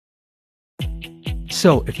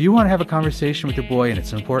So if you want to have a conversation with your boy and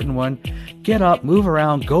it's an important one, get up, move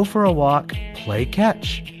around, go for a walk, play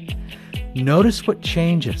catch. Notice what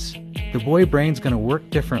changes. The boy brain's going to work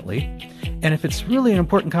differently. And if it's really an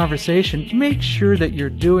important conversation, make sure that you're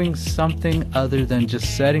doing something other than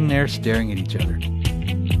just sitting there staring at each other.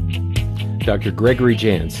 Dr. Gregory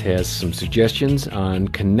Jantz has some suggestions on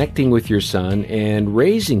connecting with your son and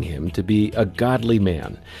raising him to be a godly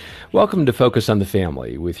man. Welcome to Focus on the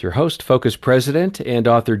Family with your host, Focus President and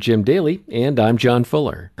author Jim Daly, and I'm John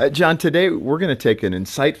Fuller. John, today we're going to take an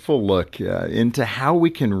insightful look into how we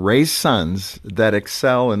can raise sons that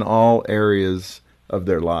excel in all areas of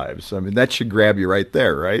their lives. I mean, that should grab you right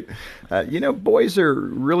there, right? Boys are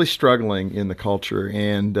really struggling in the culture,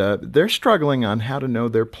 and they're struggling on how to know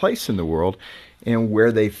their place in the world and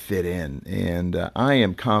where they fit in. And I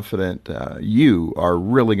am confident you are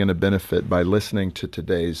really going to benefit by listening to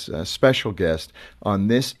today's special guest on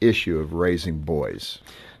this issue of raising boys.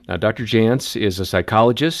 Now, Dr. Jantz is a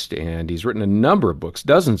psychologist, and he's written a number of books,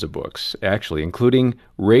 dozens of books, actually, including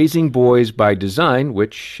Raising Boys by Design,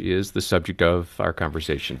 which is the subject of our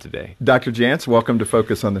conversation today. Dr. Jantz, welcome to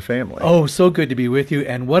Focus on the Family. Oh, so good to be with you,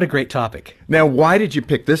 and what a great topic. Now, why did you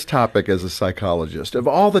pick this topic as a psychologist? Of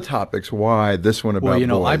all the topics, why this one about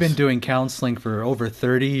boys? I've been doing counseling for over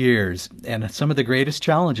 30 years, and some of the greatest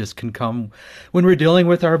challenges can come when we're dealing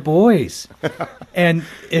with our boys. And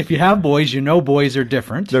if you have boys, you know boys are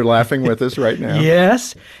different. They're laughing with us right now.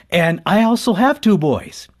 Yes, and I also have two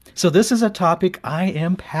boys. So this is a topic I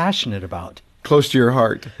am passionate about. Close to your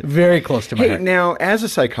heart. Very close to my heart. Now, as a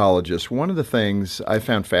psychologist, one of the things I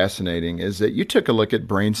found fascinating is that you took a look at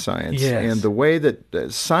brain science and the way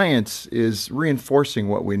that science is reinforcing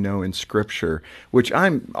what we know in Scripture, which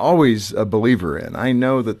I'm always a believer in. I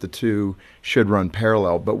know that the two should run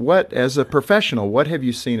parallel, but as a professional, what have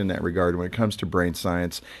you seen in that regard when it comes to brain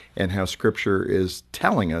science and how Scripture is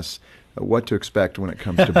telling us what to expect when it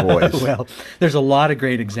comes to boys? Well, there's a lot of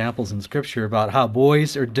great examples in Scripture about how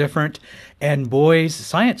boys are different, and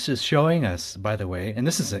science is showing us, by the way, and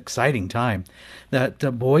this is an exciting time, that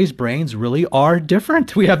boys' brains really are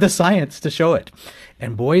different. We have the science to show it.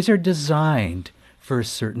 And boys are designed for a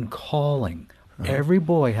certain calling. Every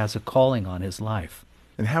boy has a calling on his life.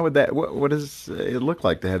 And how would what does it look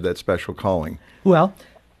like to have that special calling? Well,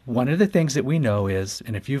 one of the things that we know is,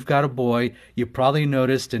 and if you've got a boy, you probably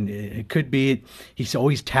noticed, and it could be he's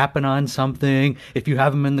always tapping on something. If you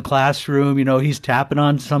have him in the classroom, he's tapping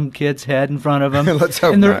on some kid's head in front of him. Let's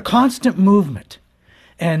hope and they're not. Constant movement.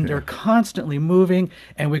 And they're constantly moving,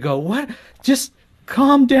 and we go, what? Just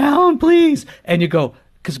calm down, please. And you go,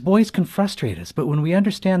 because boys can frustrate us. But when we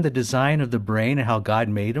understand the design of the brain and how God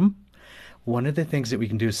made them, one of the things that we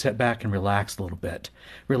can do is sit back and relax a little bit.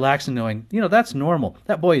 Relax and knowing, that's normal.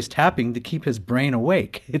 That boy is tapping to keep his brain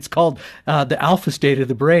awake. It's called the alpha state of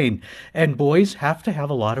the brain. And boys have to have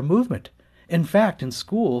a lot of movement. In fact, in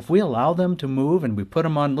school, if we allow them to move and we put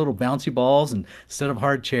them on little bouncy balls instead of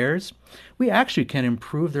hard chairs, we actually can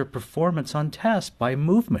improve their performance on tests by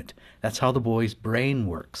movement. That's how the boy's brain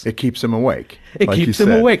works. It keeps them awake. It keeps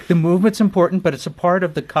them awake. The movement's important, but it's a part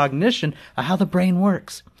of the cognition of how the brain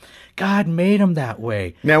works. God made them that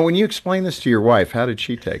way. Now, when you explain this to your wife, how did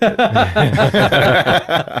she take it?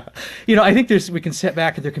 I think we can sit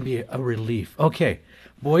back and there can be a relief. Okay,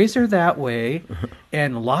 boys are that way,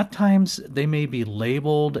 and a lot of times they may be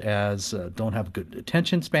labeled as don't have a good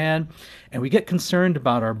attention span, and we get concerned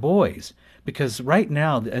about our boys because right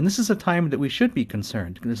now, and this is a time that we should be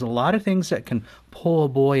concerned, there's a lot of things that can pull a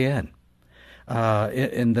boy in,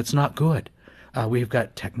 and that's not good. We've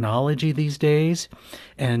got technology these days,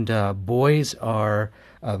 and boys are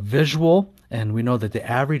visual, and we know that the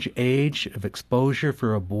average age of exposure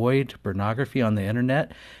for a boy to pornography on the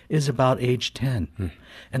internet is about age 10.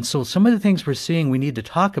 And so some of the things we're seeing, we need to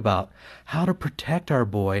talk about how to protect our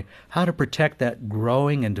boy, how to protect that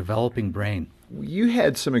growing and developing brain. You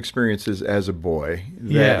had some experiences as a boy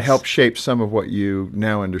that helped shape some of what you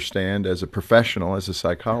now understand as a professional, as a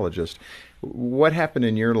psychologist. What happened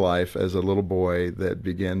in your life as a little boy that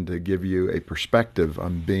began to give you a perspective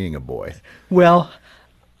on being a boy? Well,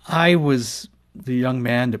 I was the young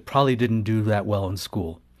man that probably didn't do that well in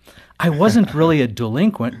school. I wasn't really a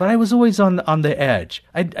delinquent, but I was always on the edge.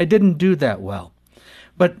 I didn't do that well.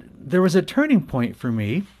 But there was a turning point for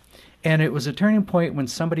me, and it was a turning point when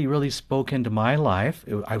somebody really spoke into my life.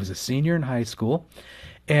 I was a senior in high school,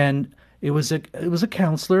 and it was a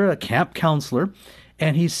counselor, a camp counselor,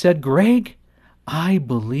 and he said, "Greg, I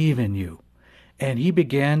believe in you." And he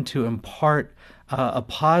began to impart a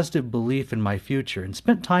positive belief in my future and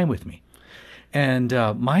spent time with me. And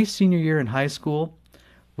my senior year in high school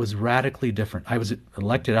was radically different. I was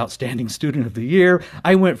elected Outstanding Student of the Year.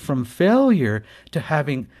 I went from failure to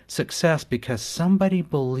having success because somebody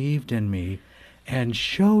believed in me and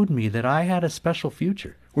showed me that I had a special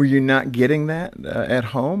future. Were you not getting that at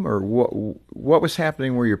home, or what was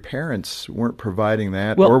happening where your parents weren't providing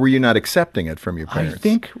that, Well, or were you not accepting it from your parents? I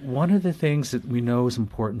think one of the things that we know is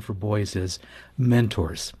important for boys is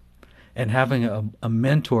mentors, and having a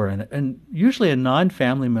mentor and usually a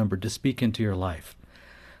non-family member to speak into your life.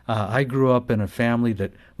 I grew up in a family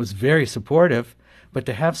that was very supportive, but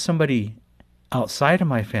to have somebody outside of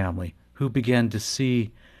my family who began to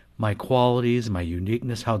see my qualities, my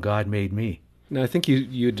uniqueness, how God made me. Now, I think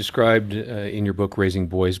you described in your book, Raising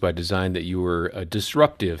Boys by Design, that you were a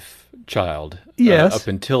disruptive child Yes. up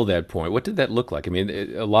until that point. What did that look like? I mean,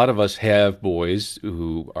 a lot of us have boys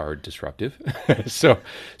who are disruptive. So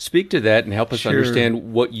speak to that and help us Sure.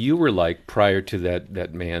 understand what you were like prior to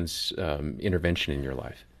that man's intervention in your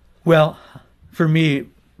life. Well, for me,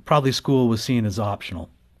 probably school was seen as optional.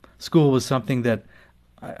 School was something that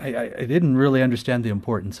I didn't really understand the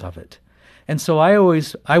importance of it. And so I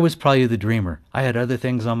was probably the dreamer. I had other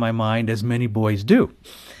things on my mind, as many boys do.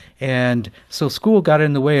 And so school got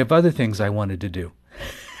in the way of other things I wanted to do.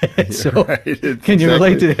 So Right. can you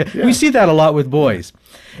relate to that? Yeah. We see that a lot with boys.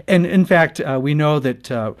 And in fact, we know that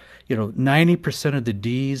 90% of the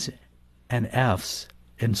D's and F's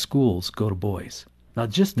in schools go to boys. Now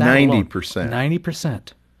just that 90%.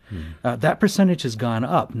 90%. That percentage has gone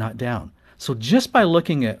up, not down. So just by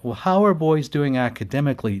looking at, well, how are boys doing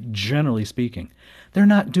academically, generally speaking, they're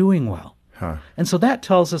not doing well. Huh. And so that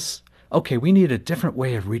tells us, okay, we need a different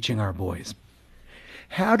way of reaching our boys.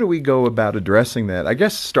 How do we go about addressing that? I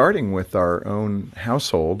guess starting with our own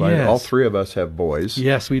household. Yes. All three of us have boys.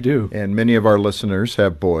 Yes, we do. And many of our listeners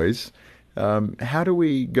have boys. How do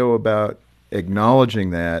we go about acknowledging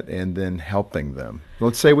that and then helping them?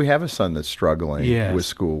 Let's say we have a son that's struggling Yes. with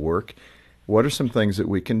schoolwork. What are some things that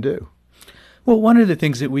we can do? Well, one of the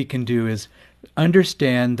things that we can do is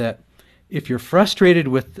understand that if you're frustrated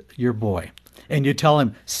with your boy and you tell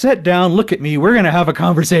him, sit down, look at me, we're going to have a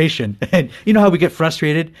conversation. And you know how we get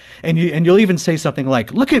frustrated? And you'll even say something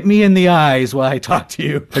like, look at me in the eyes while I talk to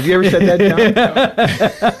you. Have you ever said that,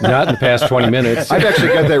 John? Not in the past 20 minutes. I've actually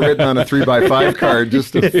got that written on a 3x5 card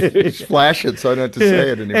just to flash it so I don't have to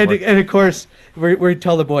say it anymore. And of course, we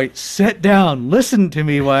tell the boy, sit down, listen to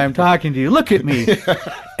me while I'm talking to you, look at me.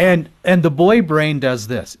 And the boy brain does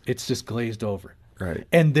this. It's just glazed over. Right.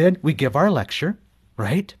 And then we give our lecture,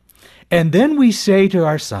 right? And then we say to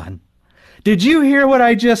our son, did you hear what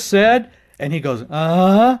I just said? And he goes,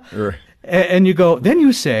 uh-huh. Right. And you go, then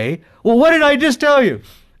you say, well, what did I just tell you?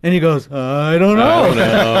 And he goes, I don't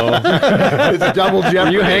know. It's double jeopardy.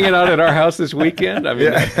 Are you hanging out at our house this weekend? I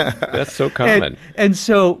mean, that's so common. And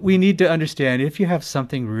so we need to understand, if you have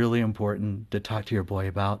something really important to talk to your boy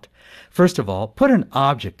about, first of all, put an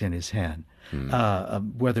object in his hand,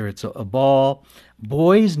 whether it's a ball.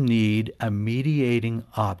 Boys need a mediating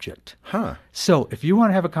object. Huh. So if you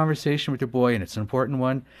want to have a conversation with your boy and it's an important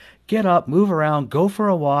one, get up, move around, go for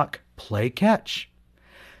a walk, play catch.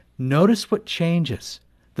 Notice what changes.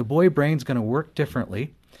 The boy brain's going to work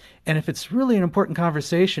differently. And if it's really an important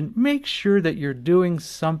conversation, make sure that you're doing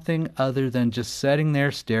something other than just sitting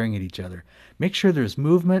there staring at each other. Make sure there's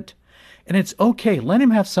movement. And it's okay. Let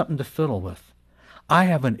him have something to fiddle with. I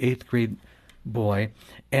have an 8th grade boy,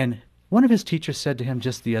 and one of his teachers said to him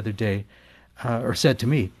just the other day, or said to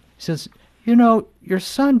me, he says, you know, your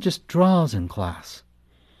son just draws in class.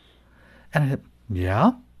 And I said,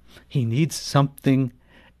 yeah, he needs something,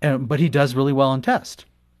 but he does really well on test.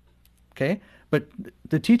 Okay? But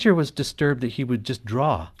the teacher was disturbed that he would just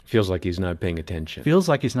draw. Feels like he's not paying attention. Feels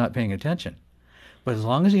like he's not paying attention. But as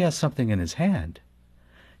long as he has something in his hand,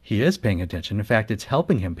 he is paying attention. In fact, it's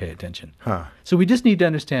helping him pay attention. Huh. So we just need to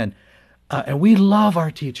understand, and we love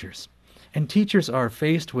our teachers. And teachers are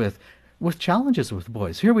faced with challenges with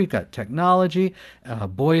boys. Here we've got technology.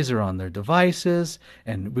 Boys are on their devices,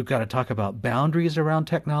 and we've got to talk about boundaries around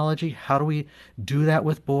technology. How do we do that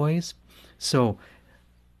with boys? So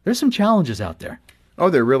there's some challenges out there. Oh,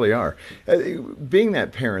 there really are. Being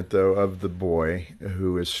that parent, though, of the boy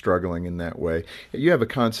who is struggling in that way, you have a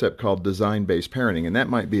concept called design-based parenting, and that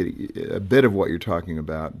might be a bit of what you're talking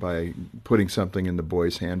about by putting something in the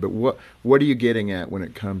boy's hand. But what are you getting at when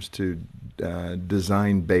it comes to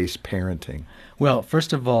design-based parenting? Well,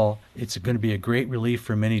 first of all, it's going to be a great relief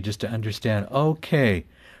for many just to understand, okay,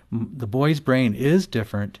 the boy's brain is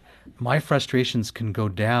different. My frustrations can go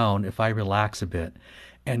down if I relax a bit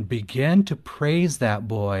and begin to praise that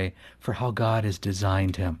boy for how God has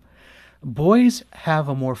designed him. Boys have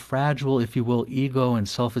a more fragile, if you will, ego and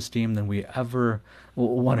self-esteem than we ever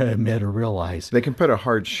want to admit or realize. They can put a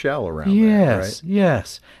hard shell around Yes, that, right?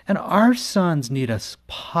 yes. And our sons need us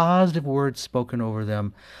positive words spoken over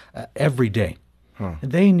them every day.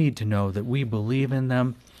 They need to know that we believe in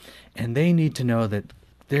them, and they need to know that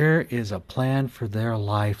there is a plan for their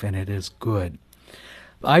life, and it is good.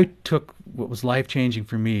 I took what was life-changing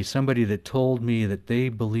for me, somebody that told me that they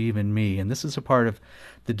believe in me, and this is a part of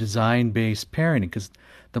the design-based parenting, because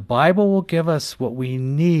the Bible will give us what we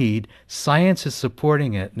need. Science is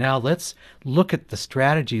supporting it. Now let's look at the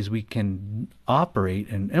strategies we can operate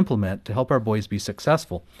and implement to help our boys be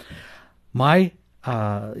successful. My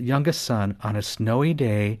youngest son, on a snowy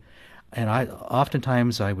day, and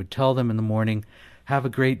oftentimes I would tell them in the morning, have a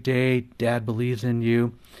great day, Dad believes in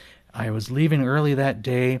you. I was leaving early that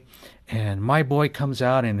day, and my boy comes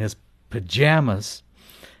out in his pajamas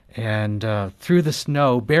and through the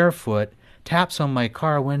snow, barefoot, taps on my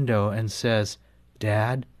car window and says,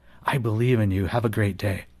 Dad, I believe in you. Have a great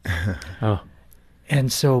day. Oh,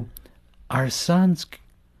 And so our sons,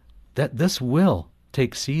 that this will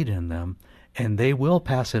take seed in them, and they will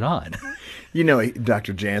pass it on. You know,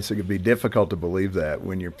 Dr. Jantz, it could be difficult to believe that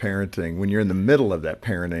when you're parenting, when you're in the middle of that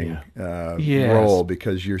parenting Yes. role,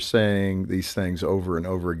 because you're saying these things over and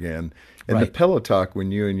over again. And the Right. pillow talk,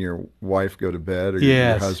 when you and your wife go to bed, or your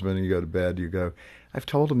Yes. husband and you go to bed, you go, I've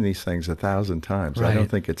told him these things 1,000 times. I Right. don't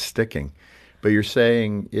think it's sticking. But you're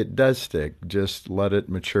saying it does stick. Just let it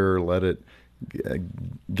mature, let it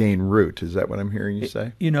gain root. Is that what I'm hearing you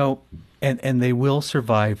say? You know, and they will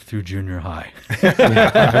survive through junior high.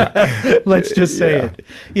 Let's just say it.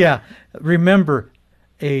 Yeah. Remember,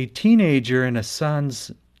 a teenager and a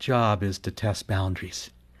son's job is to test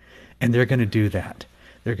boundaries. And they're going to do that.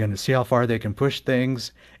 They're going to see how far they can push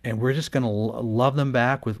things, and we're just going to love them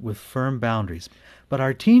back with firm boundaries. But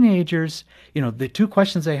our teenagers, you know, the two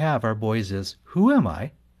questions they have, our boys, is who am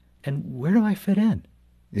I and where do I fit in?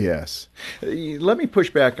 Yes. Let me push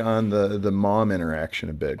back on the mom interaction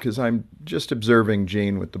a bit, because I'm just observing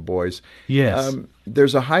Gene with the boys. Yes.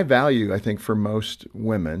 There's a high value, I think, for most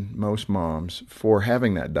women, most moms, for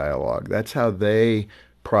having that dialogue. That's how they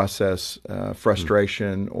process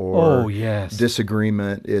frustration or Oh, yes.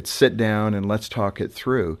 disagreement. It's sit down and let's talk it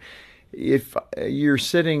through. If you're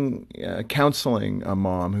sitting counseling a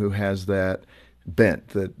mom who has that bent,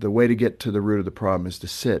 that the way to get to the root of the problem is to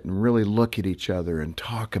sit and really look at each other and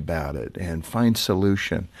talk about it and find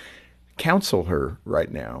solution, counsel her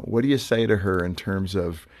right now. What do you say to her in terms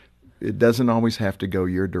of it doesn't always have to go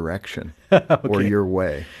your direction or your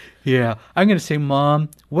way? Yeah, I'm going to say, Mom,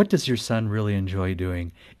 what does your son really enjoy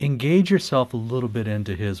doing? Engage yourself a little bit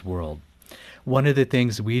into his world. One of the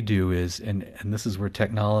things we do is, and this is where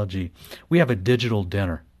technology, we have a digital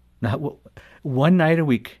dinner. Now, one night a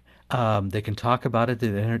week, they can talk about at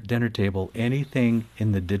the dinner table anything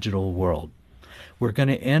in the digital world. We're going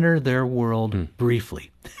to enter their world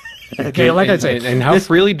briefly. Okay, like I said, and how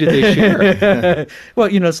freely do they share? well,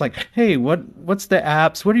 you know, it's like, hey, what's the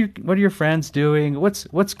apps? What are your friends doing?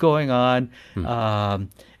 What's going on?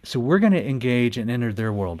 So we're going to engage and enter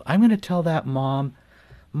their world. I'm going to tell that mom,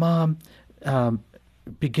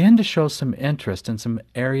 begin to show some interest in some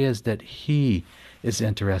areas that he is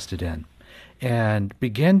interested in, and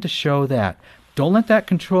begin to show that. Don't let that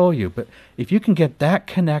control you, but if you can get that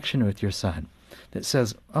connection with your son that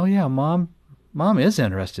says, oh yeah, mom is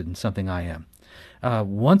interested in something I am.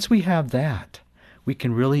 Once we have that, we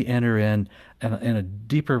can really enter in a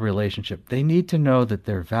deeper relationship. They need to know that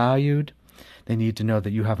they're valued. They need to know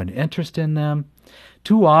that you have an interest in them.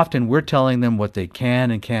 Too often, we're telling them what they can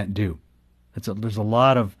and can't do. There's a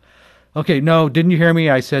lot of, okay, no, didn't you hear me?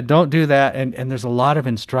 I said, don't do that. And there's a lot of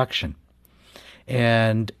instruction.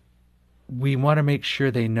 And we want to make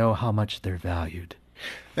sure they know how much they're valued.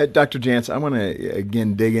 Dr. Jantz, I want to,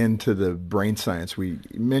 again, dig into the brain science. We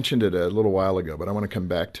mentioned it a little while ago, but I want to come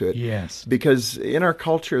back to it. Yes. Because in our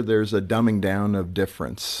culture, there's a dumbing down of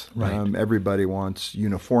difference. Right. Everybody wants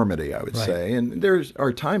uniformity, I would Right. say. And there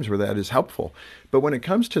are times where that is helpful. But when it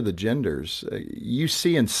comes to the genders, you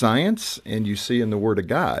see in science and you see in the Word of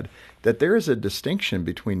God that there is a distinction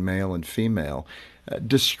between male and female.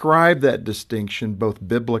 Describe that distinction both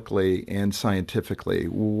biblically and scientifically.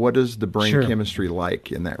 What is the brain Sure. chemistry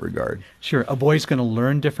like in that regard? Sure. A boy's going to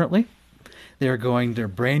learn differently. Their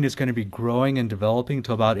brain is going to be growing and developing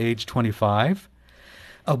until about age 25.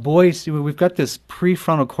 We've got this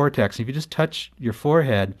prefrontal cortex. If you just touch your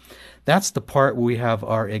forehead, that's the part where we have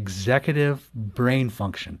our executive brain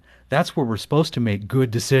function. That's where we're supposed to make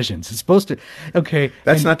good decisions. It's supposed to, okay.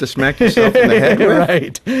 That's not to smack yourself in the head with.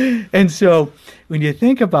 Right. And so when you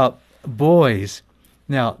think about boys,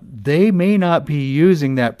 Now, they may not be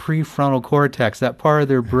using that prefrontal cortex, that part of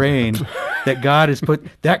their brain that God has put,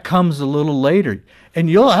 that comes a little later. And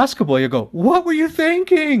you'll ask a boy, you go, what were you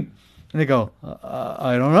thinking? And they go,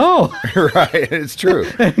 I don't know. Right, it's true.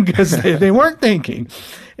 Because they weren't thinking.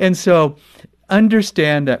 And so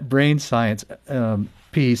understand that brain science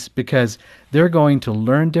piece, because they're going to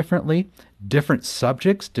learn differently, different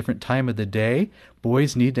subjects, different time of the day.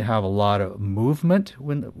 Boys need to have a lot of movement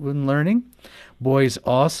when learning. Boys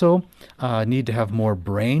also need to have more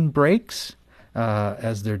brain breaks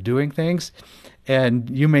as they're doing things. And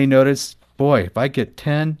you may notice, boy, if I get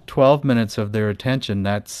 10, 12 minutes of their attention,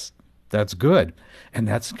 that's good. And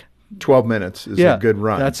that's 12 minutes is a good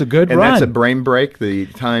run. That's a good run. And that's a brain break, the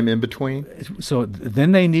time in between? So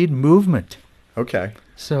then they need movement. Okay.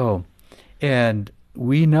 So, and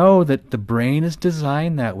we know that the brain is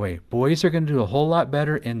designed that way. Boys are going to do a whole lot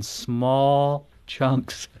better in small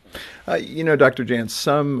chunks. Dr. Jantz,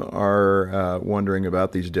 some are wondering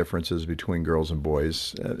about these differences between girls and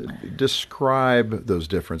boys. Describe those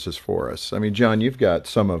differences for us. I mean, John, you've got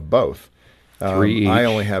some of both. 3 each. I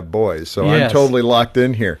only have boys, so Yes. I'm totally locked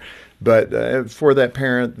in here. But for that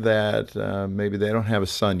parent that maybe they don't have a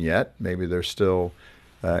son yet, maybe they're still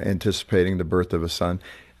anticipating the birth of a son,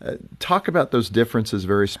 talk about those differences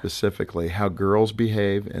very specifically, how girls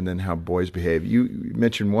behave and then how boys behave. You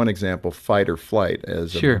mentioned one example, fight or flight,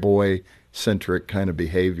 as Sure. a boy-centric kind of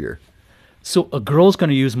behavior. So a girl's going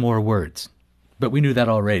to use more words. But we knew that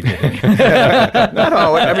already, didn't we? Not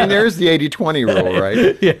always. I mean, there's the 80-20 rule,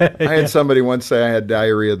 right? I had somebody once say I had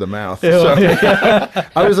diarrhea of the mouth. So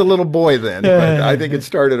I was a little boy then, but I think it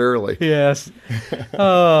started early. Yes.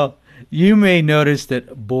 You may notice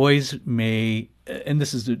that boys may, and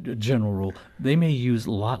this is a general rule, they may use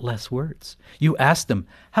a lot less words. You ask them,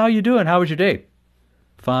 how you doing? How was your day?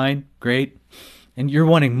 Fine, great. And you're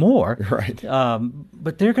wanting more. Right.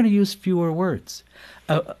 But they're going to use fewer words.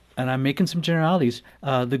 And I'm making some generalities.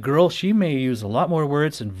 The girl, she may use a lot more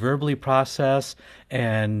words and verbally process,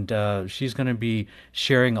 and she's going to be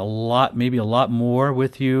sharing a lot, maybe a lot more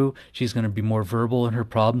with you. She's going to be more verbal in her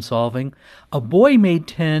problem solving. A boy may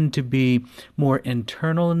tend to be more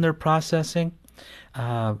internal in their processing.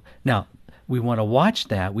 Now, we want to watch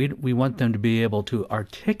that. We want them to be able to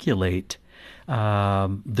articulate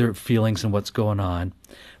their feelings and what's going on.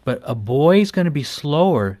 But a boy's going to be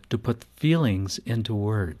slower to put feelings into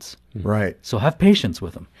words. Right. So have patience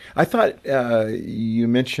with them. I thought you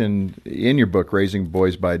mentioned in your book, Raising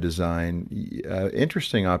Boys by Design,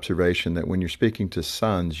 interesting observation that when you're speaking to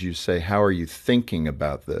sons, you say, how are you thinking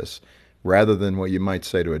about this? Rather than what you might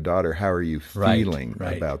say to a daughter, how are you feeling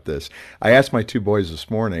about this? I asked my 2 boys this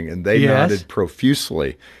morning, and they nodded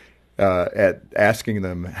profusely at asking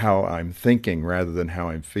them how I'm thinking rather than how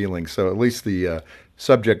I'm feeling. So at least the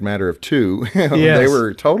subject matter of 2, they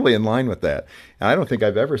were totally in line with that. And I don't think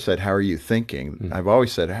I've ever said, how are you thinking? I've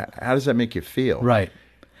always said, how does that make you feel? Right.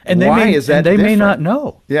 And why is that they may different? not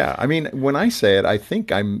know. Yeah. I mean, when I say it, I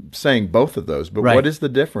think I'm saying both of those. But what is the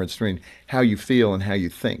difference between how you feel and how you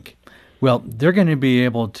think? Well, they're going to be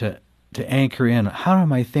able to anchor in, how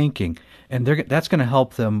am I thinking? And that's going to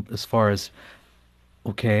help them as far as,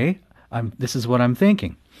 okay, this is what I'm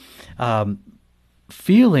thinking.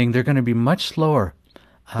 Feeling, they're going to be much slower.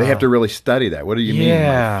 They have to really study that. What do you mean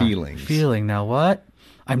by feelings? Feeling. Now what?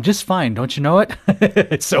 I'm just fine. Don't you know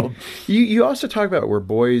it? So you also talk about where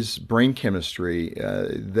boys' brain chemistry,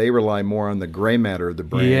 they rely more on the gray matter of the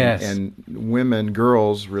brain, and women,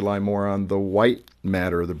 girls, rely more on the white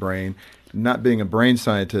matter of the brain. Not being a brain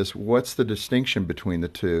scientist, what's the distinction between the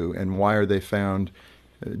two, and why are they found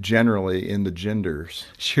generally in the genders?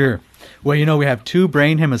 Sure. Well, we have 2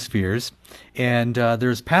 brain hemispheres, and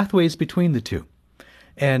there's pathways between the 2.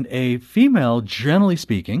 And a female, generally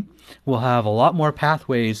speaking, will have a lot more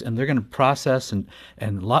pathways, and they're going to process and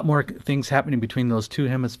a lot more things happening between those 2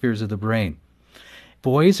 hemispheres of the brain.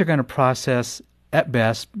 Boys are going to process, at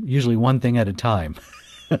best, usually one thing at a time.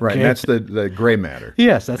 Right, and that's the gray matter.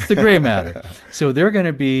 Yes, that's the gray matter. So they're going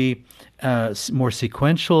to be more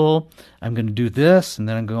sequential. I'm going to do this, and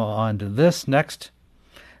then I'm going to go on to this next,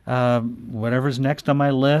 whatever's next on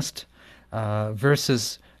my list,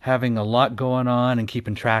 versus having a lot going on and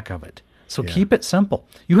keeping track of it. So keep it simple.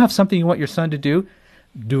 You have something you want your son to do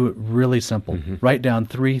it really simple. Write down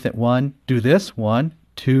 3, 1, do this, 1,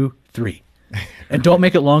 2, 3. And don't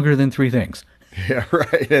make it longer than 3 things. Yeah,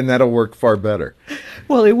 right. And that'll work far better.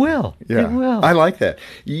 Well, it will. Yeah, it will. I like that.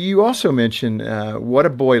 You also mentioned what a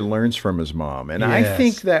boy learns from his mom. And I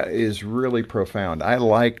think that is really profound. I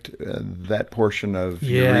liked that portion of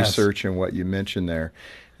your research and what you mentioned there.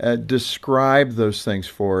 Describe those things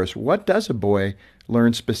for us. What does a boy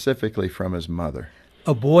learn specifically from his mother?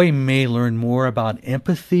 A boy may learn more about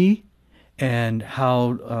empathy and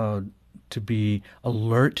how to be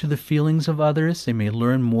alert to the feelings of others. They may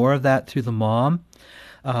learn more of that through the mom.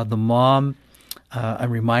 I'm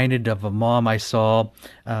reminded of a mom I saw.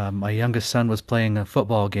 My youngest son was playing a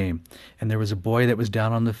football game, and there was a boy that was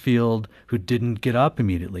down on the field who didn't get up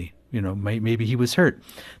immediately. Maybe he was hurt.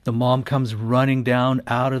 The mom comes running down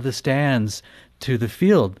out of the stands to the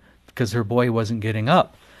field because her boy wasn't getting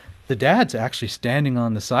up. The dad's actually standing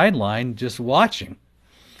on the sideline just watching.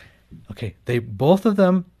 Okay, both of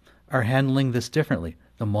them are handling this differently.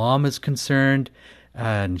 The mom is concerned,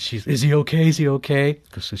 and is he okay? Is he okay?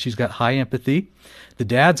 Because she's got high empathy. The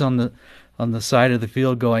dad's on the side of the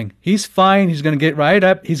field going, he's fine. He's going to get right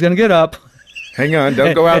up. He's going to get up. Hang on,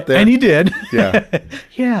 don't go out there. And he did. Yeah.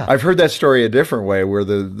 Yeah. I've heard that story a different way, where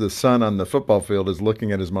the son on the football field is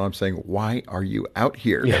looking at his mom saying, "Why are you out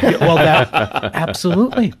here?" Yeah. Well,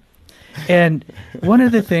 absolutely. And one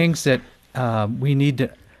of the things that we need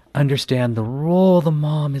to understand, the role of the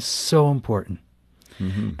mom is so important.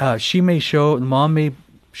 Mm-hmm. The mom may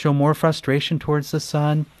show more frustration towards the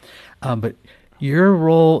son, but your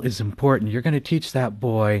role is important. You're going to teach that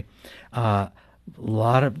boy a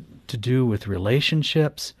lot to do with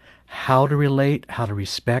relationships, how to relate, how to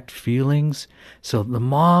respect feelings. So the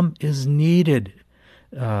mom is needed.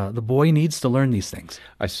 The boy needs to learn these things.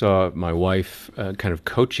 I saw my wife kind of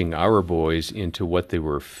coaching our boys into what they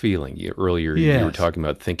were feeling. Earlier, Yes. You were talking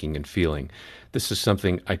about thinking and feeling. This is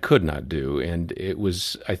something I could not do, and it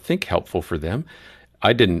was, I think, helpful for them.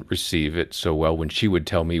 I didn't receive it so well when she would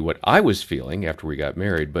tell me what I was feeling after we got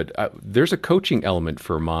married, but there's a coaching element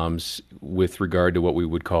for moms with regard to what we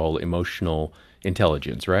would call emotional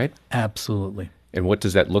intelligence, right? Absolutely. And what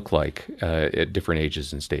does that look like at different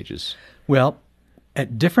ages and stages? Well,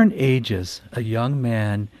 at different ages, a young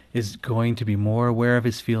man is going to be more aware of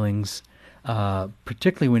his feelings,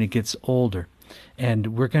 particularly when he gets older.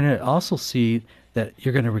 And we're going to also see that it's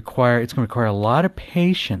going to require a lot of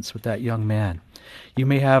patience with that young man. You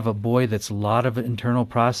may have a boy that's a lot of internal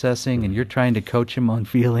processing, and you're trying to coach him on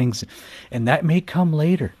feelings, and that may come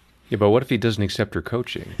later. Yeah, but what if he doesn't accept her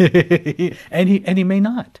coaching? and he may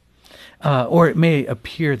not, or it may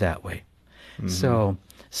appear that way. Mm-hmm. So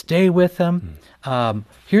stay with them.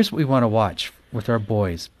 Here's what we want to watch with our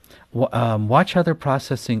boys. Watch how they're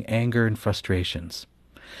processing anger and frustrations.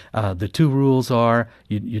 The two rules are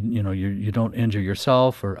you don't injure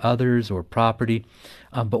yourself or others or property,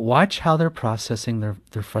 but watch how they're processing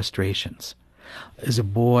their frustrations.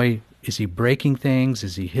 Is he breaking things?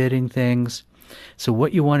 Is he hitting things? So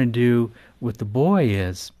what you want to do with the boy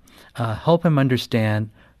is help him understand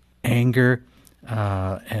anger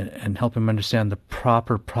and help him understand the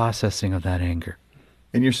proper processing of that anger.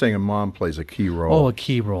 And you're saying a mom plays a key role. Oh, a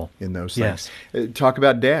key role. In those things. Yes. Talk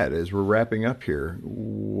about dad as we're wrapping up here.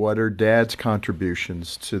 What are dad's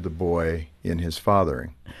contributions to the boy in his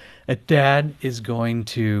fathering? A dad is going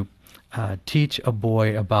to teach a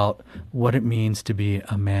boy about what it means to be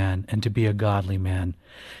a man and to be a godly man.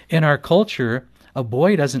 In our culture, a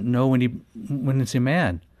boy doesn't know when he's a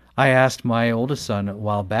man. I asked my oldest son a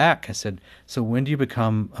while back, I said, "So when do you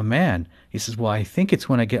become a man?" He says, "Well, I think it's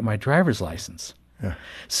when I get my driver's license." Yeah.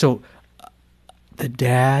 So the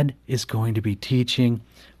dad is going to be teaching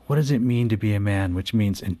what does it mean to be a man, which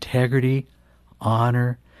means integrity,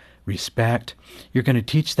 honor, respect. You're going to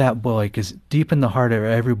teach that boy, because deep in the heart of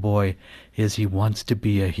every boy is he wants to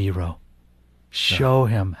be a hero. Show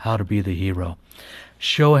him how to be the hero.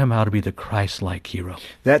 Show him how to be the Christ-like hero.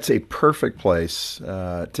 That's a perfect place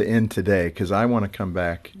to end today, because I want to come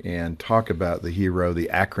back and talk about the hero,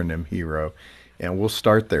 the acronym HERO. And we'll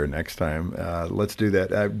start there next time. Let's do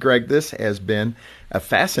that. Greg, this has been a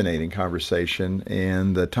fascinating conversation,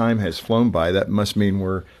 and the time has flown by. That must mean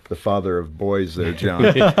we're the father of boys there, John.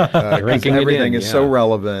 Everything is so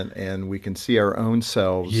relevant, and we can see our own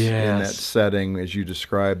selves in that setting as you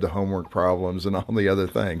described, the homework problems and all the other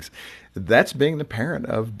things. That's being the parent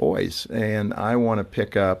of boys, and I want to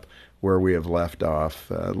pick up where we have left off.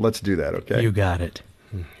 Let's do that, okay? You got it.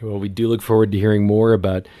 Well, we do look forward to hearing more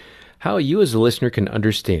about how you as a listener can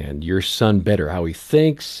understand your son better, how he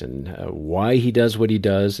thinks and why he does what he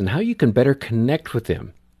does, and how you can better connect with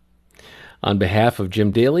him. On behalf of Jim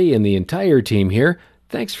Daly and the entire team here,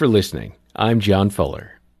 thanks for listening. I'm John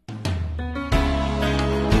Fuller.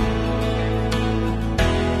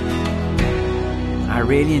 I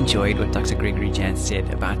really enjoyed what Dr. Gregory Jantz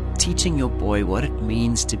said about teaching your boy what it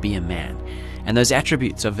means to be a man, and those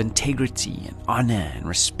attributes of integrity and honor and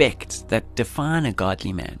respect that define a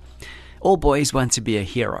godly man. All boys want to be a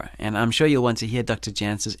hero, and I'm sure you'll want to hear Dr.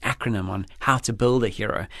 Jantz's acronym on how to build a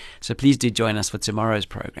hero, so please do join us for tomorrow's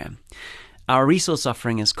program. Our resource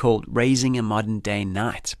offering is called Raising a Modern Day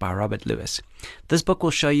Knight by Robert Lewis. This book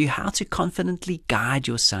will show you how to confidently guide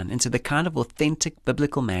your son into the kind of authentic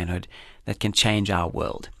biblical manhood that can change our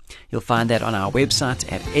world. You'll find that on our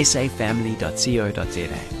website at safamily.co.za.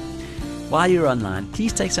 While you're online,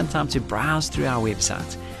 please take some time to browse through our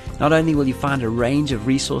website. Not only will you find a range of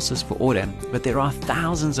resources for order, but there are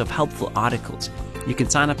thousands of helpful articles. You can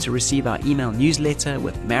sign up to receive our email newsletter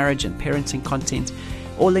with marriage and parenting content,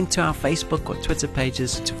 or link to our Facebook or Twitter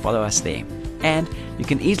pages to follow us there. And you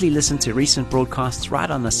can easily listen to recent broadcasts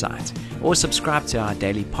right on the site, or subscribe to our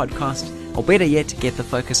daily podcast, or better yet, get the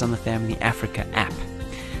Focus on the Family Africa app.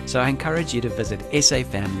 So I encourage you to visit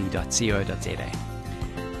safamily.co.za.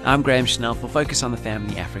 I'm Graham Schnell for Focus on the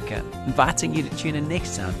Family Africa, inviting you to tune in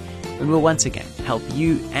next time when we'll once again help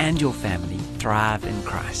you and your family thrive in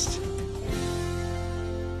Christ.